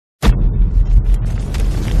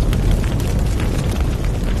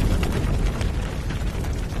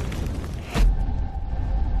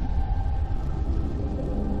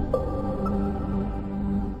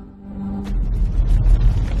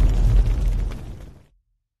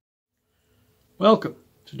Welcome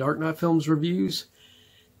to Dark Knight Films Reviews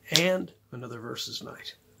and another Versus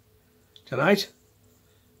Night. Tonight,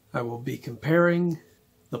 I will be comparing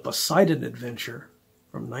the Poseidon Adventure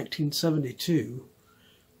from 1972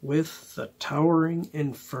 with the Towering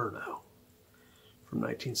Inferno from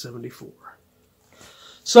 1974.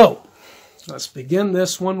 So, let's begin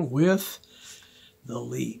this one with the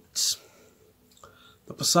leads.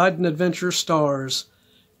 The Poseidon Adventure stars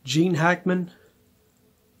Gene Hackman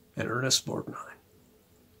and Ernest Borgnine.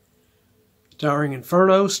 Towering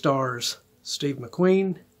Inferno stars Steve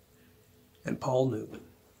McQueen and Paul Newman.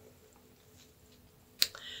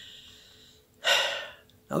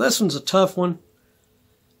 Now this one's a tough one,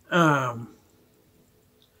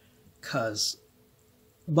 because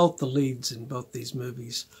both the leads in both these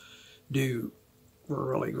movies were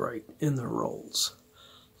really great in their roles,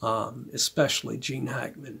 especially Gene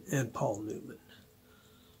Hackman and Paul Newman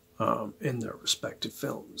in their respective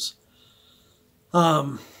films.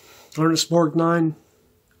 Ernest Borgnine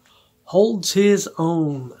holds his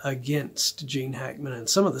own against Gene Hackman, and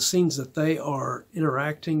some of the scenes that they are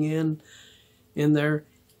interacting in there,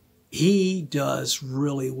 he does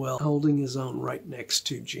really well, holding his own right next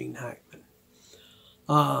to Gene Hackman.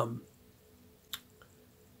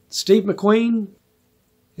 Steve McQueen,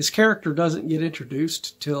 his character doesn't get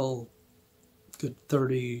introduced till good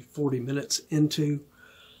 30-40 minutes into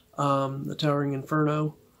the Towering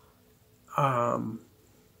Inferno.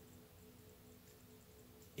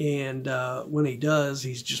 And when he does,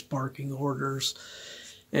 he's just barking orders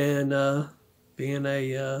and being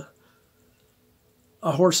a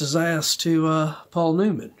horse's ass to Paul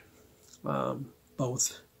Newman,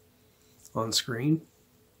 both on screen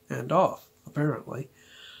and off, apparently,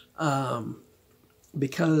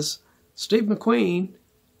 because Steve McQueen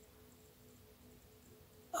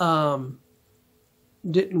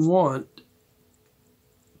didn't want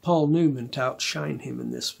Paul Newman to outshine him in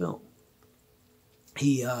this film.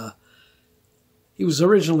 He was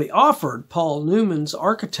originally offered Paul Newman's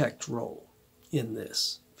architect role in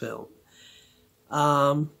this film.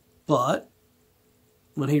 But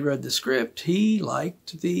when he read the script, he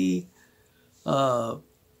liked the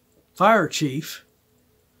fire chief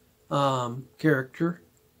character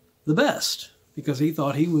the best, because he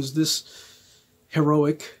thought he was this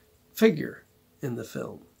heroic figure in the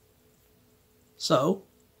film. So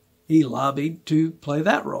he lobbied to play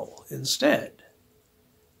that role instead.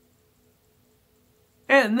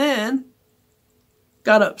 And then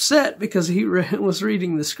got upset because he was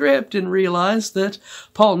reading the script and realized that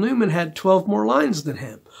Paul Newman had 12 more lines than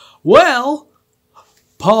him. Well,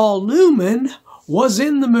 Paul Newman was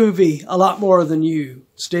in the movie a lot more than you,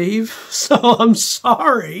 Steve. So I'm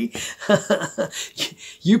sorry.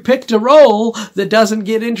 You picked a role that doesn't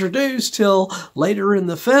get introduced till later in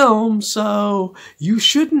the film, so you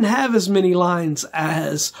shouldn't have as many lines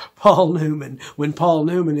as Paul Newman, when Paul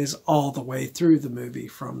Newman is all the way through the movie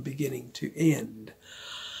from beginning to end.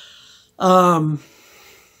 But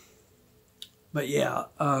yeah,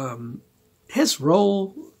 his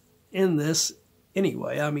role in this,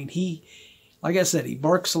 anyway, I mean, like I said, he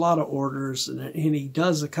barks a lot of orders, and he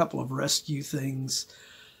does a couple of rescue things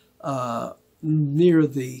near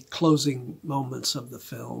the closing moments of the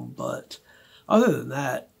film. But other than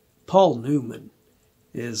that, Paul Newman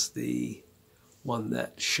is the one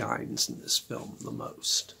that shines in this film the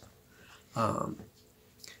most.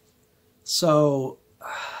 So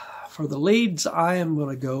for the leads, I am going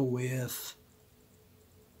to go with...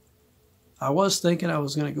 I was thinking I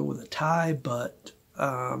was going to go with a tie, but...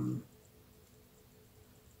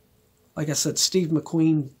 like I said, Steve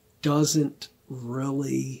McQueen doesn't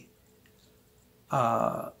really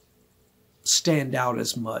stand out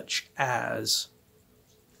as much as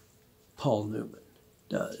Paul Newman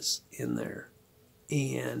does in there.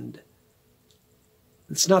 And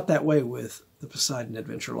it's not that way with the Poseidon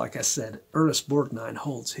Adventure. Like I said, Ernest Borgnine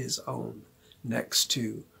holds his own next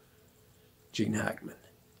to Gene Hackman.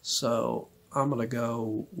 So I'm going to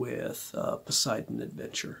go with Poseidon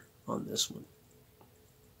Adventure on this one.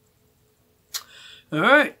 All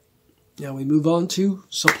right, now we move on to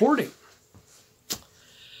supporting.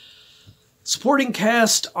 Supporting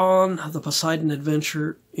cast on the Poseidon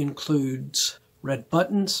Adventure includes Red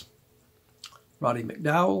Buttons, Roddy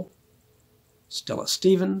McDowall, Stella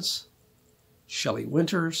Stevens, Shelley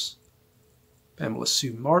Winters, Pamela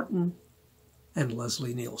Sue Martin, and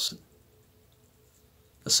Leslie Nielsen.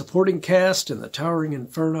 The supporting cast in the Towering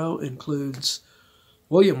Inferno includes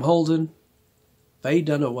William Holden, Faye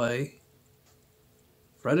Dunaway,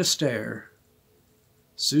 Fred Astaire,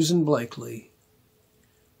 Susan Blakely,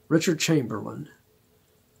 Richard Chamberlain,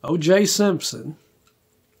 O.J. Simpson,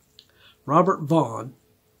 Robert Vaughn,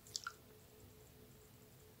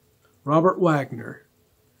 Robert Wagner,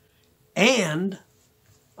 and,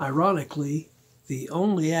 ironically, the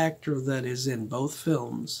only actor that is in both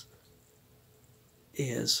films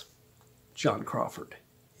is John Crawford.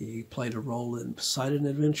 He played a role in Poseidon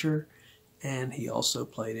Adventure, and he also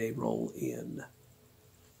played a role in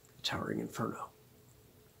Towering Inferno.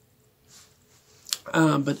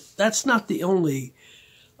 But that's not the only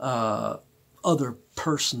other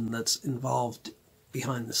person that's involved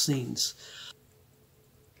behind the scenes.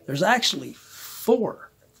 There's actually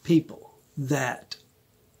 4 people that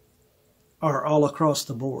are all across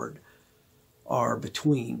the board are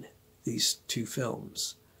between these 2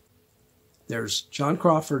 films. There's John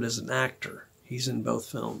Crawford as an actor. He's in both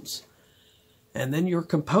films. And then your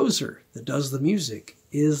composer that does the music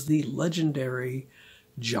is the legendary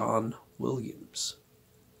John Williams,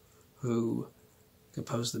 who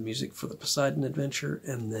composed the music for the Poseidon Adventure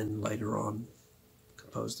and then later on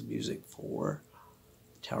composed the music for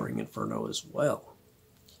Towering Inferno as well.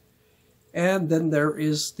 And then there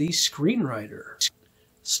is the screenwriter,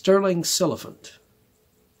 Sterling Silliphant,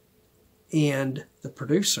 and the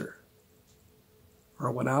producer,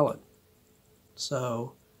 Irwin Allen.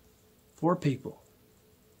 So 4 people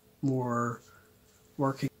were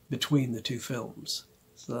working between the 2 films.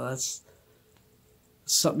 So that's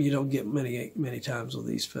something you don't get many times with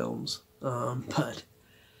these films. But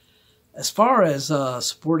as far as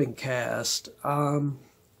supporting cast,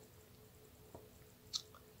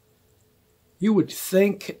 you would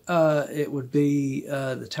think it would be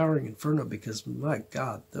the Towering Inferno, because my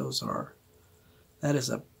God, that is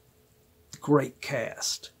a great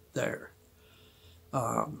cast there.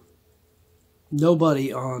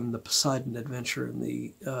 Nobody on the Poseidon Adventure in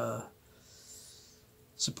the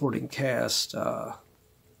supporting cast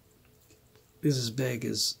is as big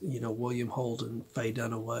as, William Holden, Faye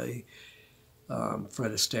Dunaway,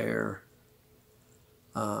 Fred Astaire,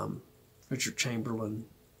 Richard Chamberlain,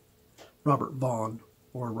 Robert Vaughn,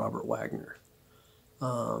 or Robert Wagner.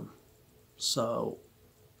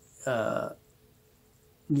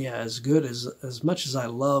 Yeah, as much as I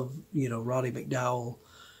love, Roddy McDowell,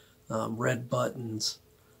 Red Buttons,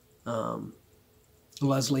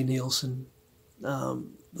 Leslie Nielsen,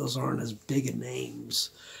 those aren't as big a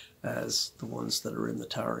names as the ones that are in the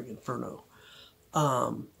Towering Inferno.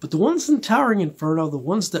 But the ones in Towering Inferno, the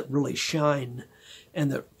ones that really shine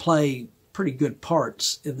and that play pretty good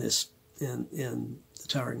parts in the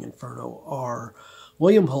Towering Inferno are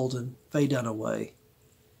William Holden, Faye Dunaway,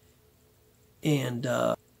 and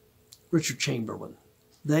Richard Chamberlain.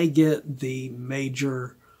 They get the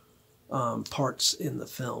major parts in the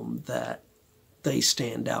film that they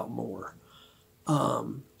stand out more.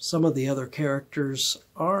 Some of the other characters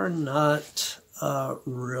are not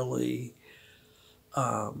really,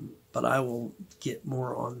 but I will get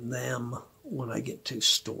more on them when I get to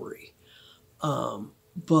story.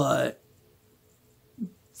 But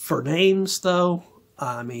for names, though,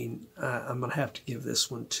 I'm going to have to give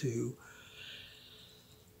this one to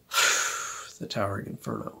the Towering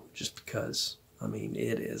Inferno, just because,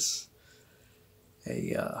 it is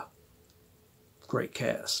a great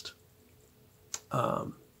cast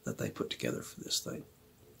that they put together for this thing.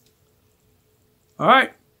 All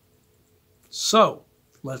right, so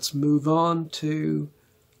let's move on to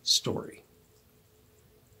story.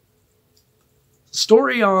 The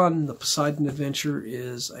story on the Poseidon Adventure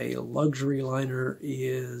is a luxury liner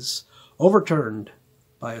is overturned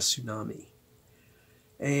by a tsunami,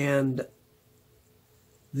 and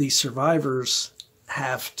the survivors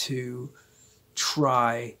have to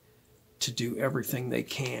try to do everything they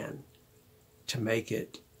can to make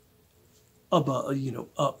it above,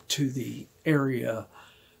 up to the area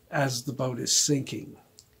as the boat is sinking.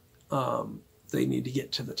 They need to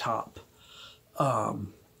get to the top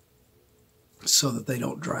so that they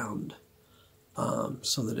don't drown.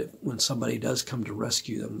 So that when somebody does come to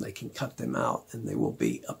rescue them, they can cut them out and they will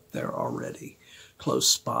be up there already,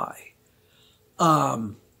 close by.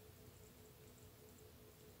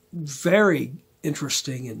 Very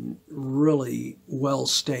interesting and really well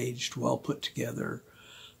staged, well put together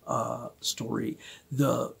story.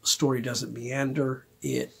 The story doesn't meander.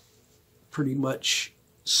 It pretty much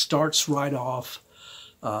starts right off.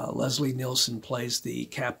 Leslie Nielsen plays the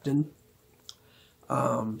captain.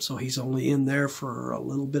 So he's only in there for a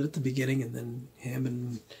little bit at the beginning, and then him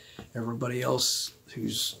and everybody else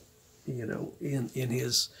who's, in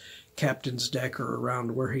his captain's deck or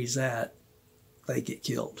around where he's at, they get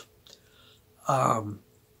killed.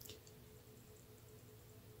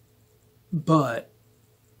 But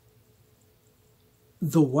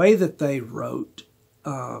the way that they wrote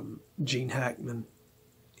Gene Hackman,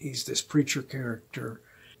 he's this preacher character.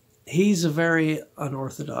 he's a very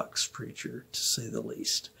unorthodox preacher, to say the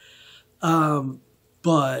least.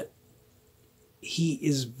 But he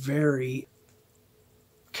is very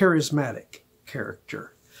charismatic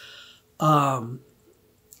character. And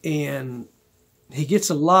he gets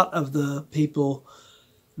a lot of the people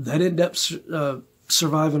that end up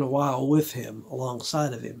surviving a while with him,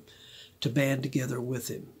 alongside of him, to band together with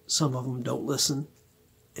him. Some of them don't listen,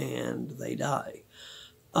 and they die.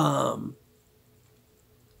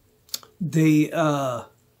 The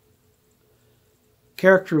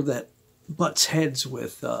character that butts heads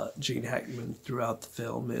with Gene Hackman throughout the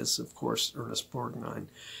film is, of course, Ernest Borgnine.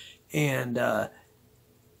 And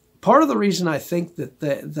part of the reason I think that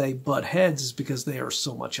they butt heads is because they are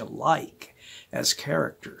so much alike as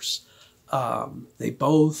characters. They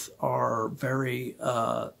both are very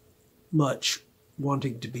much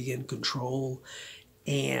wanting to be in control,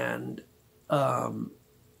 and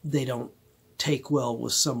they don't take well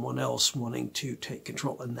with someone else wanting to take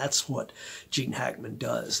control. And that's what Gene Hackman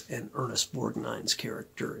does. And Ernest Borgnine's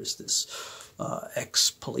character is this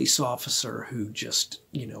ex-police officer who just,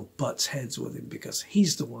 butts heads with him because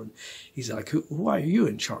he's the one. He's like, why are you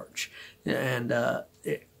in charge? And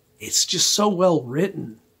it's just so well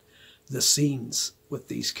written, the scenes with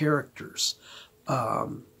these characters.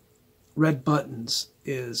 Red Buttons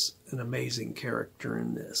is an amazing character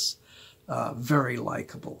in this. Very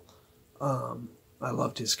likable. I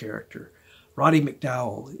loved his character. Roddy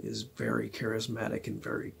McDowall is very charismatic and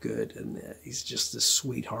very good, and he's just this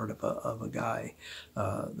sweetheart of a guy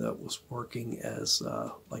that was working as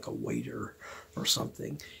like a waiter or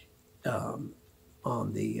something on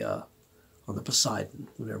the Poseidon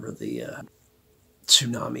whenever the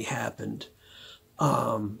tsunami happened.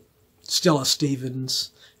 Stella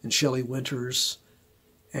Stevens and Shelley Winters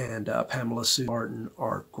and Pamela Sue Martin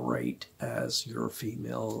are great as your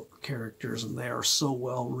female characters, and they are so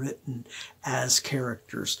well written as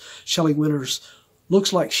characters. Shelley Winters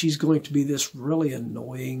looks like she's going to be this really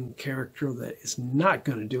annoying character that is not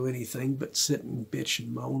going to do anything but sit and bitch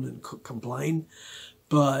and moan and complain.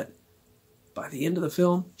 But by the end of the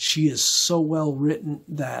film, she is so well written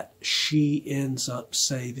that she ends up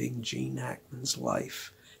saving Gene Hackman's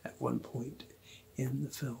life at one point in the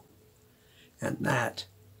film. And that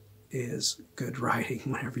is good writing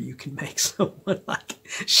whenever you can make someone like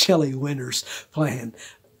Shelley Winters playing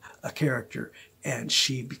a character and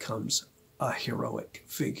she becomes a heroic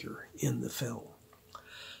figure in the film.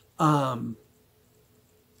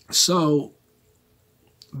 So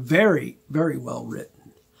very, very well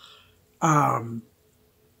written.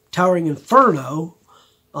 Towering Inferno,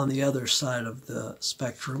 on the other side of the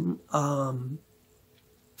spectrum,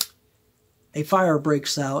 a fire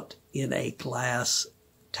breaks out in a glass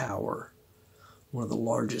tower, one of the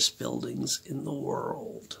largest buildings in the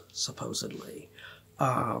world, supposedly.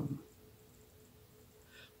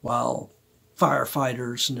 While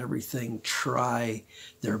firefighters and everything try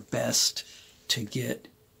their best to get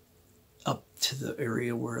up to the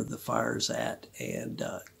area where the fire's at and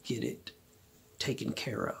get it taken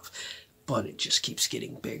care of. But it just keeps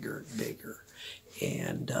getting bigger and bigger.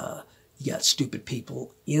 And you got stupid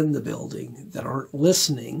people in the building that aren't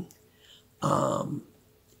listening.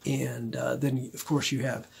 Then, of course, you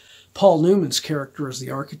have Paul Newman's character as the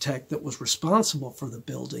architect that was responsible for the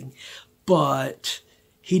building, but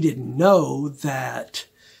he didn't know that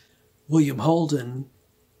William Holden,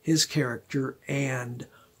 his character, and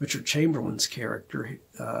Richard Chamberlain's character,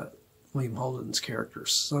 William Holden's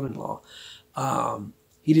character's son-in-law,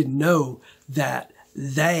 he didn't know that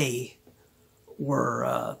they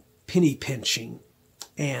were penny pinching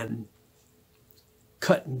and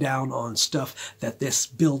cutting down on stuff that this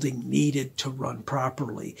building needed to run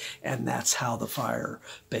properly. And that's how the fire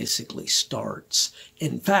basically starts.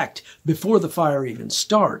 In fact, before the fire even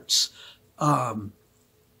starts, Paul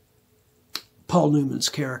Newman's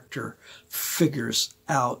character figures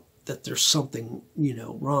out that there's something,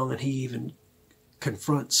 wrong, and he even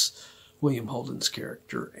confronts William Holden's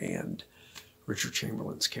character and Richard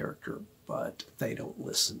Chamberlain's character, but they don't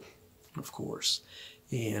listen, of course.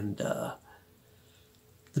 And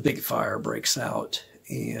the big fire breaks out,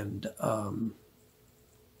 and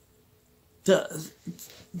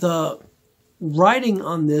the writing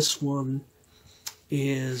on this one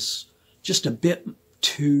is just a bit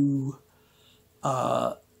too...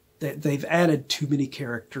 they've added too many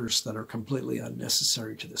characters that are completely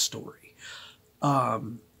unnecessary to the story.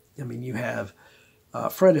 You have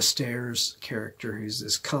Fred Astaire's character, who's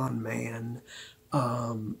this con man,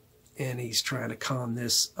 and he's trying to con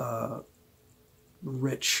this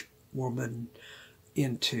rich woman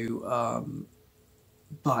into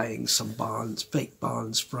buying some bonds, fake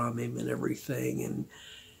bonds from him and everything. And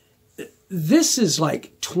this is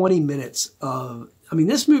like 20 minutes of, I mean,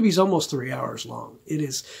 this movie's almost 3 hours long. It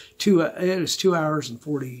is 2 hours and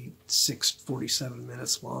 47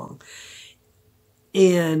 minutes long.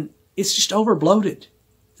 And it's just overbloated.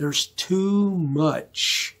 There's too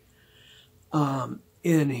much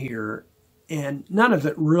in here, and none of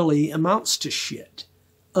it really amounts to shit.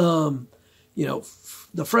 You know,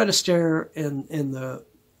 the Fred Astaire and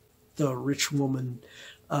the rich woman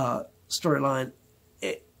storyline,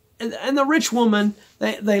 and the rich woman,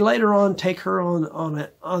 they later on take her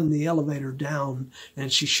on the elevator down,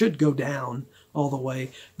 and she should go down all the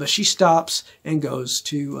way, but she stops and goes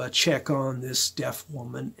to check on this deaf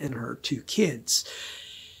woman and her 2 kids.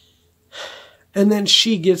 And then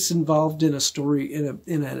she gets involved in a story,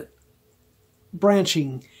 in a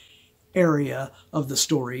branching area of the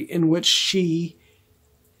story in which she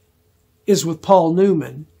is with Paul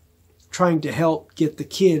Newman trying to help get the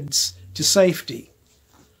kids to safety.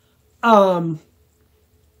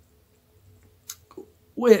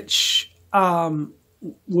 Which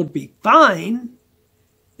would be fine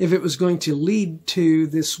if it was going to lead to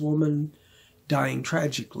this woman dying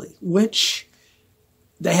tragically, which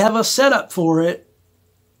they have a setup for it,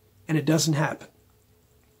 and it doesn't happen.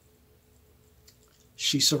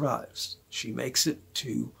 She survives. She makes it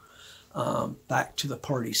to back to the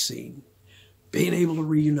party scene, being able to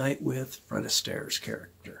reunite with Fred Astaire's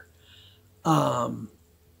character,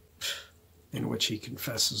 in which he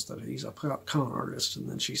confesses that he's a con artist, and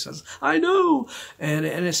then she says, "I know," and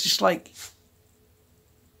it's just like,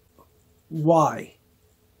 why?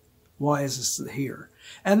 Why is this here?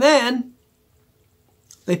 And then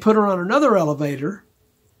they put her on another elevator,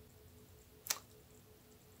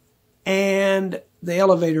 and the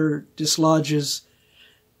elevator dislodges.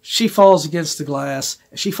 She falls against the glass.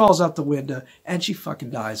 She falls out the window, and she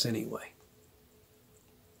fucking dies anyway.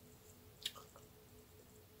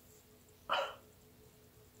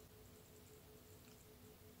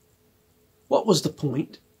 What was the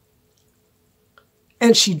point?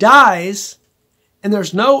 And she dies, and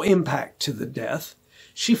there's no impact to the death.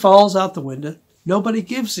 She falls out the window. Nobody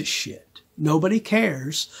gives a shit. Nobody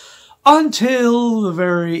cares until the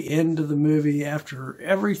very end of the movie, after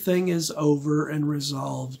everything is over and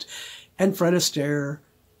resolved, and Fred Astaire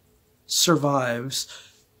survives,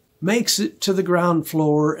 makes it to the ground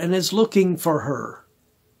floor, and is looking for her,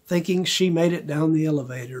 thinking she made it down the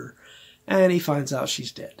elevator, and he finds out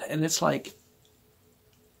she's dead. And it's like,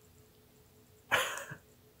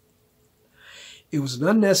 it was an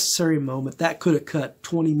unnecessary moment. That could have cut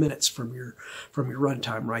 20 minutes from your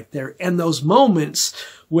runtime right there. And those moments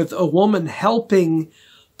with a woman helping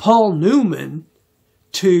Paul Newman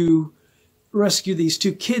to rescue these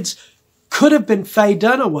 2 kids could have been Faye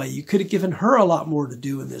Dunaway. You could have given her a lot more to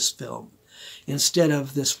do in this film instead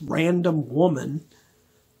of this random woman.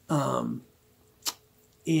 And,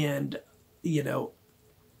 you know,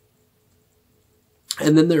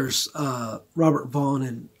 and then there's Robert Vaughn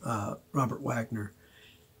and Robert Wagner.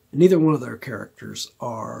 And neither one of their characters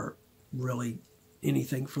are really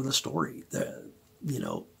anything for the story.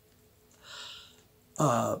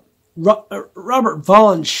 Robert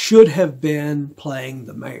Vaughn should have been playing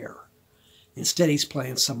the mayor. Instead, he's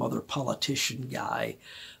playing some other politician guy,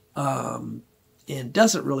 and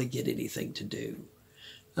doesn't really get anything to do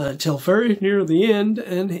until very near the end,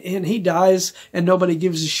 and he dies, and nobody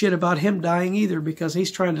gives a shit about him dying either, because he's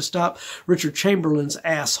trying to stop Richard Chamberlain's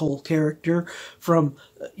asshole character from,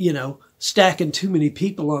 you know, stacking too many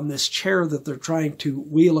people on this chair that they're trying to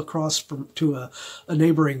wheel across to a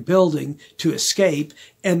neighboring building to escape,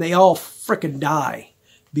 and they all frickin' die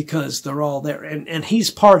because they're all there, and he's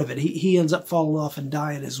part of it. He ends up falling off and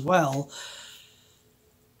dying as well,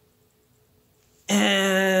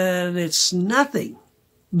 and it's nothing.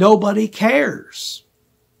 Nobody cares.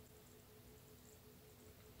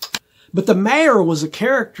 But the mayor was a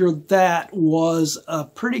character that was a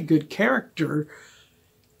pretty good character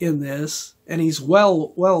in this, and he's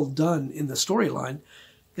well done in the storyline.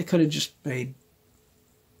 They could have just made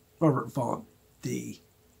Robert Vaughn the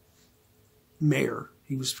mayor.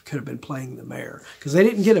 He could have been playing the mayor, because they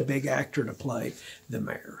didn't get a big actor to play the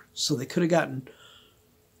mayor. So they could have gotten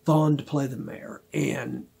Vaughn to play the mayor,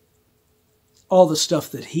 and all the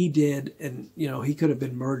stuff that he did, and, you know, he could have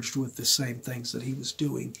been merged with the same things that he was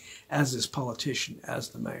doing as his politician, as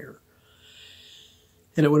the mayor.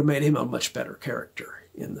 And it would have made him a much better character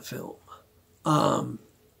in the film.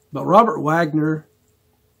 But Robert Wagner,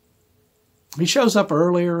 he shows up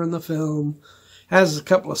earlier in the film, has a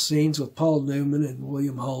couple of scenes with Paul Newman and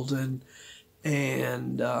William Holden,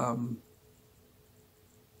 and then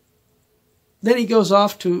he goes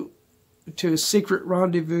off to to a secret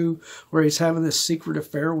rendezvous where he's having this secret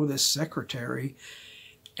affair with his secretary.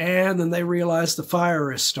 And then they realize the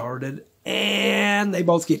fire has started and they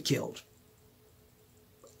both get killed.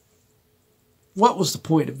 What was the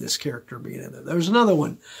point of this character being in there? There was another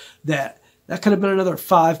one that could have been another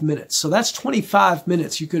 5 minutes. So that's 25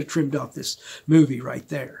 minutes you could have trimmed off this movie right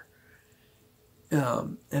there.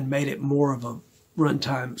 And made it more of a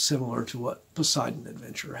runtime similar to what Poseidon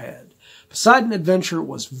Adventure had. Poseidon Adventure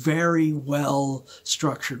was very well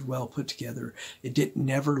structured, well put together. It didn't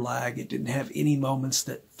never lag. It didn't have any moments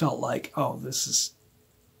that felt like, oh, this is,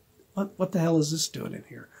 what the hell is this doing in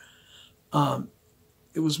here?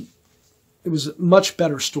 It was a much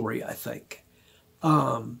better story, I think.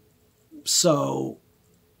 So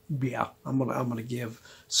yeah, I'm gonna give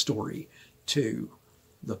story to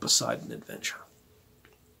the Poseidon Adventure.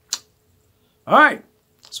 All right,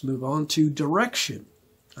 let's move on to direction.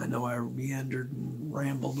 I know I meandered and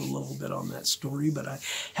rambled a little bit on that story, but I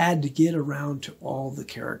had to get around to all the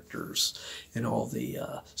characters and all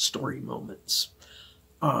the story moments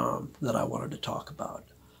that I wanted to talk about.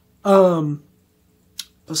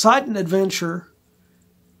 Poseidon Adventure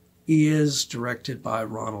is directed by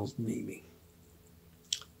Ronald Neame.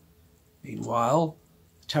 Meanwhile,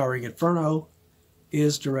 Towering Inferno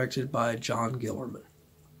is directed by John Gillerman.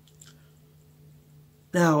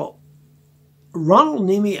 Now, Ronald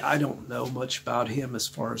Neame, I don't know much about him as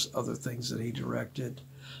far as other things that he directed.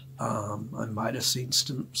 I might have seen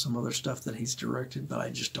some other stuff that he's directed, but I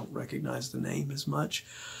just don't recognize the name as much.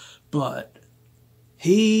 But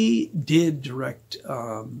he did direct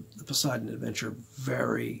the Poseidon Adventure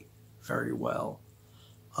very, very well.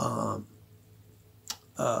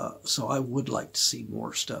 So I would like to see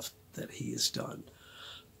more stuff that he has done.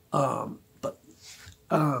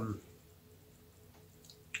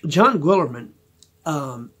 John Guillermin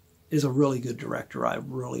is a really good director. I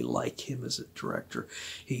really like him as a director.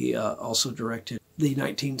 He also directed the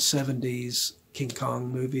 1970s King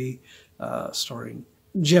Kong movie starring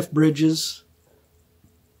Jeff Bridges.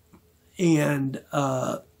 And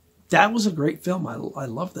that was a great film. I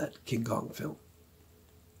love that King Kong film.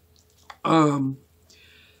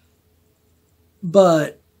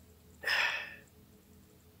 But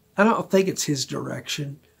I don't think it's his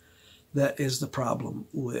direction that is the problem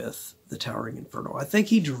with the Towering Inferno. I think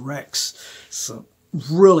he directs some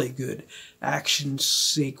really good action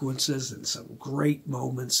sequences and some great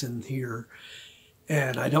moments in here.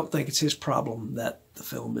 And I don't think it's his problem that the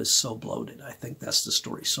film is so bloated. I think that's the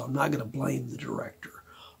story. So I'm not going to blame the director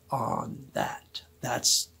on that.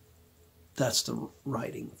 That's the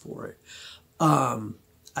writing for it.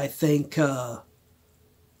 I think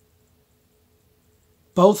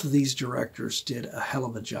both of these directors did a hell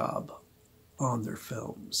of a job on their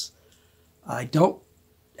films. I don't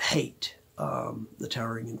hate the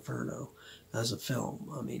Towering Inferno as a film.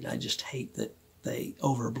 I mean, I just hate that they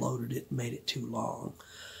over-bloated it and made it too long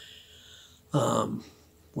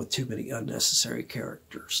with too many unnecessary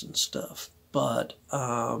characters and stuff. But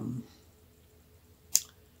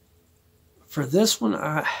for this one,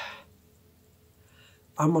 I'm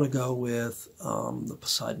going to go with the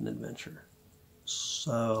Poseidon Adventure.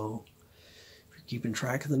 So if you're keeping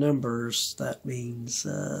track of the numbers, that means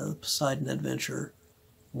Poseidon Adventure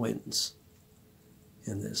wins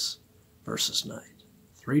in this versus night.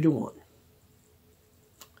 3-1.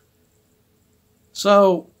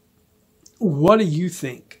 So what do you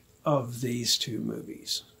think of these two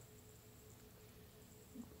movies?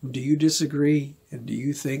 Do you disagree? And do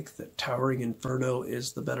you think that Towering Inferno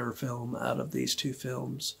is the better film out of these two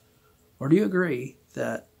films? Or do you agree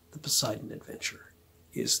that the Poseidon Adventure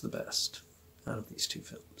is the best out of these two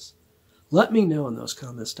films? Let me know in those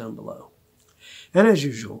comments down below. And as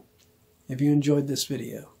usual, if you enjoyed this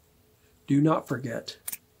video, do not forget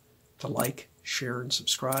to like, share, and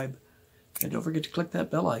subscribe. And don't forget to click that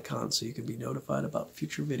bell icon so you can be notified about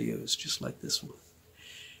future videos just like this one.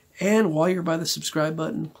 And while you're by the subscribe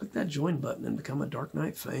button, click that join button and become a Dark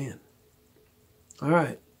Knight fan.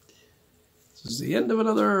 Alright, this is the end of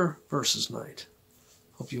another Versus Night.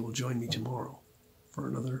 Hope you will join me tomorrow for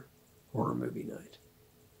another horror movie night.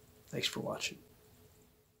 Thanks for watching.